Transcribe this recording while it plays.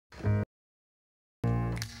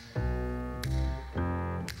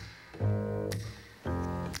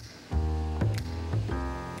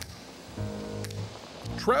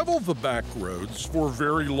Travel the back roads for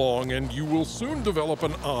very long and you will soon develop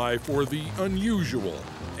an eye for the unusual.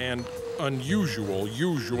 And unusual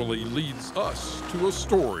usually leads us to a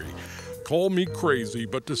story. Call me crazy,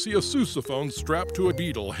 but to see a sousaphone strapped to a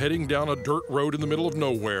beetle heading down a dirt road in the middle of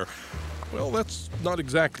nowhere, well, that's not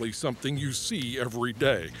exactly something you see every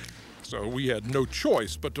day. So we had no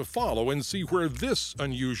choice but to follow and see where this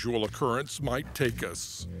unusual occurrence might take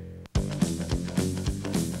us.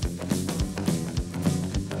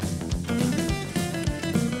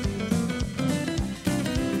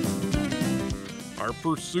 Our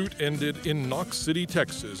pursuit ended in Knox City,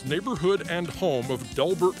 Texas, neighborhood and home of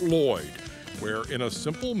Delbert Lloyd, where in a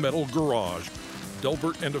simple metal garage,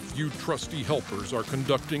 Delbert and a few trusty helpers are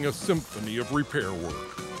conducting a symphony of repair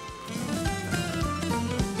work.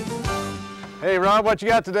 Hey, Rob, what you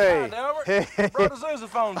got today? Hi, Delbert. Hey. Brought a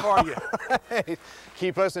sousaphone for you. Hey,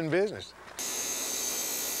 keep us in business.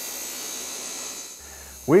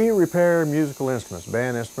 We repair musical instruments,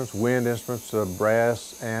 band instruments, wind instruments,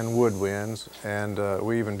 brass and woodwinds, and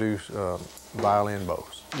we even do violin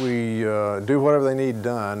bows. We do whatever they need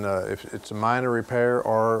done. If it's a minor repair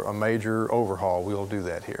or a major overhaul, we'll do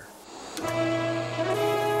that here.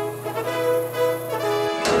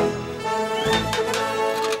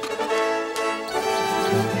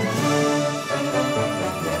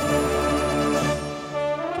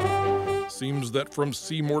 Seems that from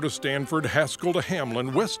Seymour to Stanford, Haskell to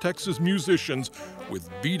Hamlin, West Texas musicians with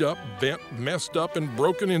beat up, bent, messed up, and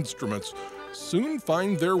broken instruments soon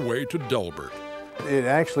find their way to Delbert. It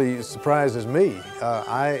actually surprises me.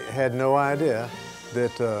 I had no idea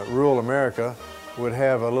that rural America would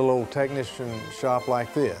have a little old technician shop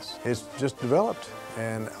like this. It's just developed,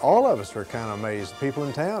 and all of us are kind of amazed. People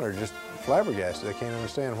in town are just flabbergasted. They can't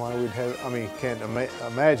understand why we'd have, can't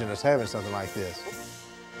imagine us having something like this.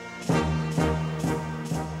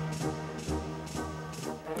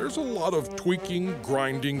 There's a lot of tweaking,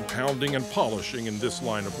 grinding, pounding, and polishing in this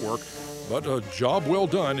line of work, but a job well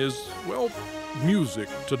done is, well, music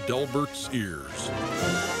to Delbert's ears.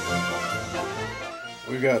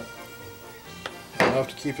 We've got enough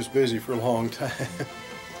to keep us busy for a long time.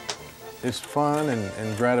 It's fun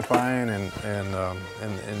and gratifying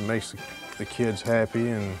and makes the kids happy,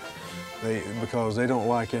 and because they don't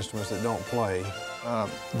like instruments that don't play.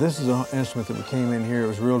 This is an instrument that we came in here. It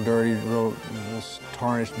was real dirty, it was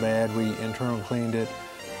tarnished bad. We internal cleaned it,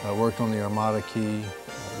 worked on the Armada key.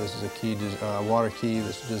 This is a key, water key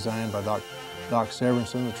that's designed by Doc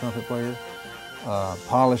Severinsen, the trumpet player.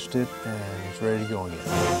 Polished it, and it's ready to go again.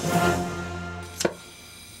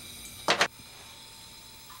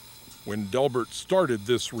 When Delbert started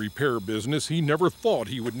this repair business, he never thought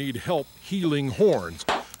he would need help healing horns.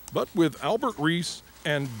 But with Albert Reese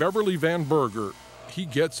and Beverly Van Berger, he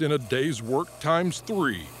gets in a day's work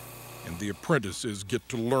 ×3, and the apprentices get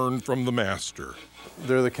to learn from the master.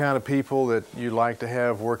 They're the kind of people that you like to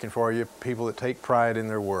have working for you, people that take pride in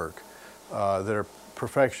their work, that are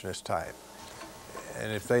perfectionist type.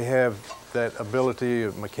 And if they have that ability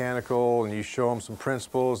of mechanical and you show them some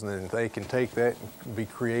principles, and then they can take that and be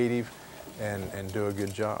creative and do a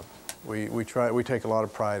good job. We take a lot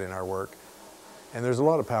of pride in our work, and there's a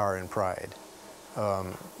lot of power in pride.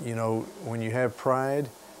 You know, when you have pride,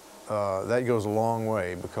 that goes a long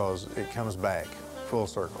way because it comes back full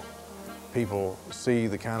circle. People see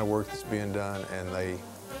the kind of work that's being done, and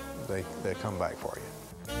they come back for you.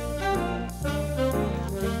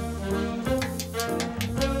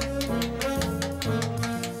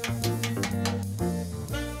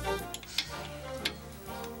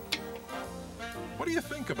 What do you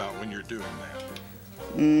think about when you're doing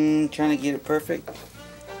that? Trying to get it perfect.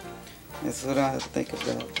 That's what I think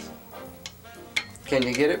about. Can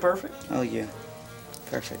you get it perfect? Oh yeah,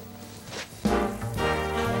 perfect.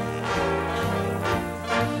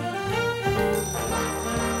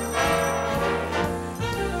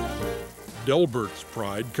 Delbert's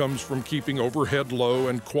pride comes from keeping overhead low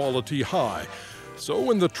and quality high. So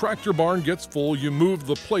when the tractor barn gets full, you move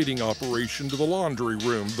the plating operation to the laundry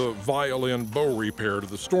room, the violin bow repair to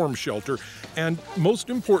the storm shelter, and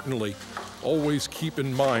most importantly, always keep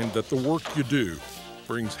in mind that the work you do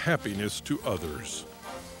brings happiness to others.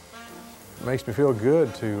 It makes me feel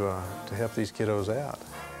good to help these kiddos out.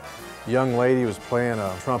 A young lady was playing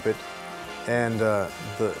a trumpet, and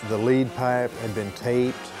the lead pipe had been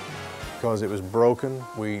taped because it was broken.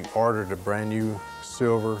 We ordered a brand new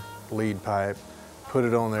silver lead pipe, put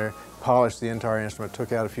it on there, polished the entire instrument,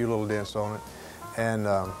 took out a few little dents on it, and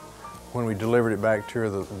when we delivered it back to her,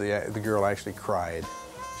 the girl actually cried.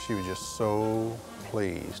 She was just so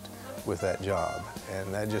pleased with that job,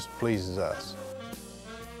 and that just pleases us.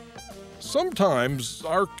 Sometimes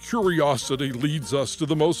our curiosity leads us to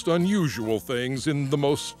the most unusual things in the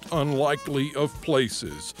most unlikely of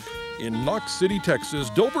places. In Knox City,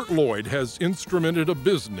 Texas, Delbert Lloyd has instrumented a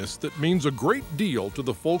business that means a great deal to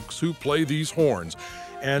the folks who play these horns.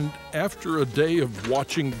 And after a day of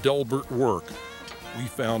watching Delbert work, we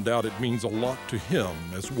found out it means a lot to him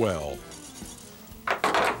as well.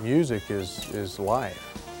 Music is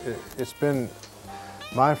life. It's been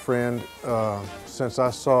my friend since I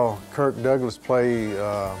saw Kirk Douglas play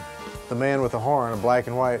The Man with the Horn, a black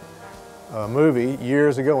and white movie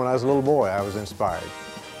years ago when I was a little boy. I was inspired,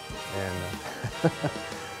 and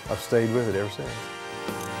I've stayed with it ever since.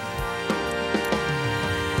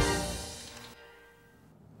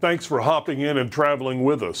 Thanks for hopping in and traveling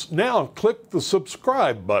with us. Now click the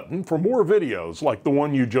subscribe button for more videos like the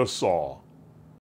one you just saw.